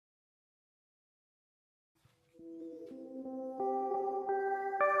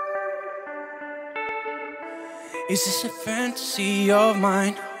Is this a fantasy of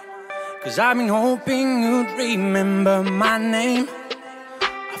mine? 'Cause I've been hoping you'd remember my name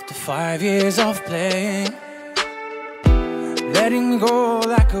after 5 years of playing. Letting me go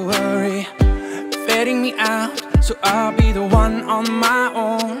like a worry, fading me out, so I'll be the one on my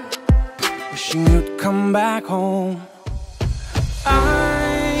own, wishing you'd come back home.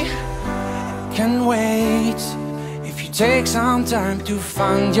 I can wait if you take some time to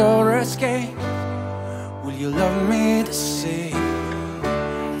find your escape. Will you love me the same?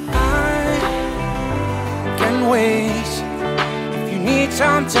 I can wait if you need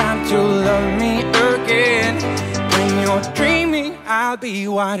some time to love me again. When you're dreaming, I'll be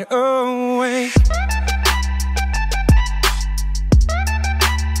wide awake.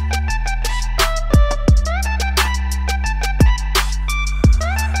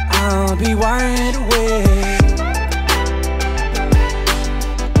 I'll be wide awake.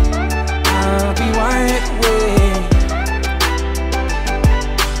 I'll be wide awake.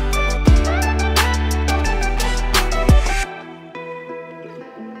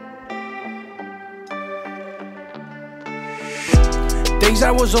 Days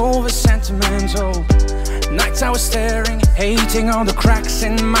I was over sentimental, nights I was staring, hating all the cracks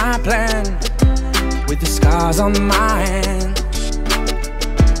in my plan, with the scars on my hand,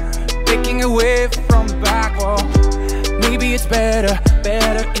 picking away from the back wall. Maybe it's better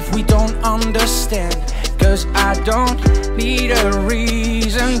if we don't understand, 'cause I don't need a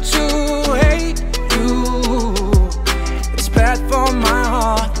reason to hate you. It's bad for my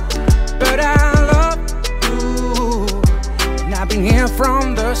heart, but I love you, and I've been here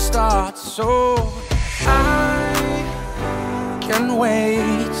from the start. So I can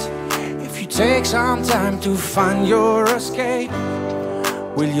wait if you take some time to find your escape.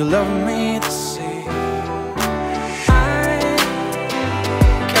 Will you love me the same? I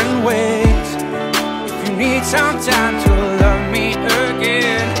can wait if you need some time to love me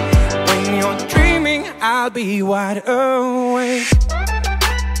again. When you're dreaming, I'll be wide awake.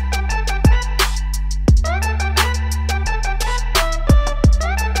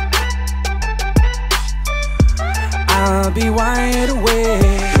 I'll be wide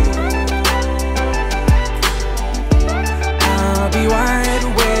awake. I'll be wide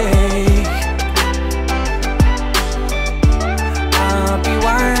awake. I'll be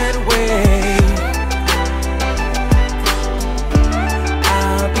wide awake.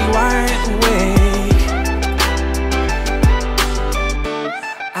 I'll be wide awake.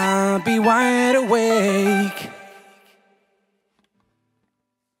 I'll be wide awake.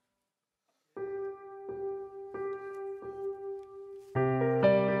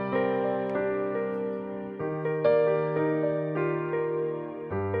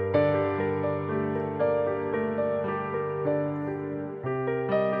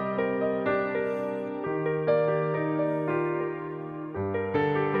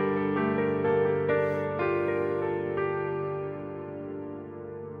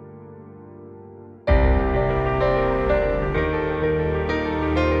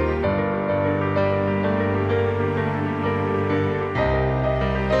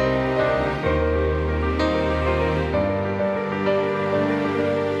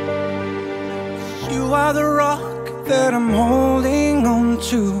 You are the rock that I'm holding on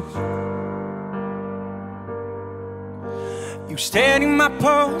to. You steady my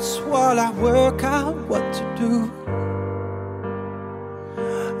pulse while I work out what to do.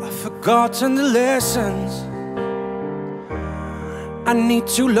 I've forgotten the lessons I need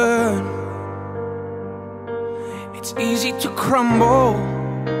to learn. It's easy to crumble,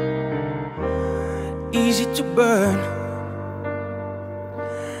 easy to burn.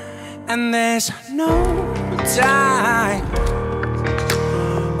 And there's no time,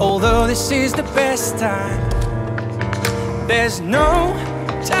 although this is the best time. There's no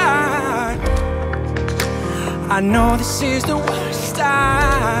time, I know this is the worst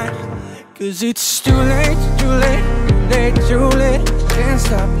time. 'Cause it's too late, too late, too late, too late. Can't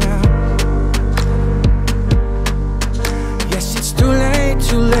stop now. Yes, it's too late,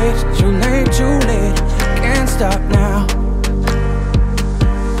 too late, too late, too late. Can't stop now.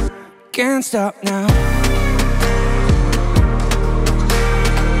 Can't stop now.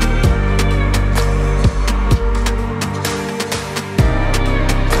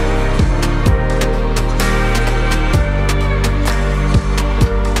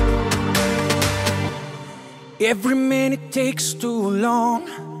 Every minute takes too long,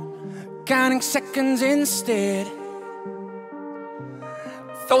 counting seconds instead.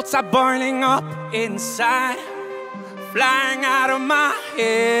 Thoughts are boiling up inside, flying out of my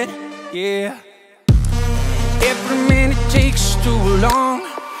head. Yeah. Every minute takes too long,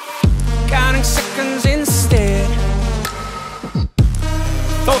 counting seconds instead.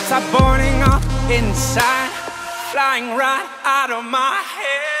 thoughts are burning up inside, flying right out of my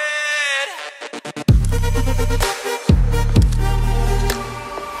head.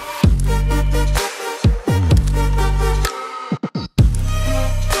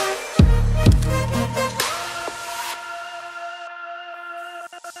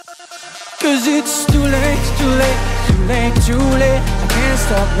 'Cause it's too late, too late, too late, too late. I can't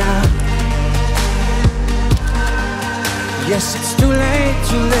stop now. Yes, it's too late,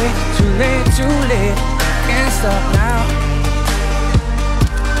 too late, too late, too late. I can't stop now.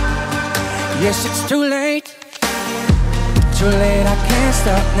 Yes, it's too late, too late. I can't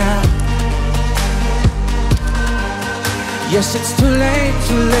stop now. Yes, it's too late,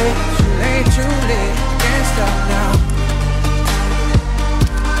 too late, too late, too late. I can't stop now.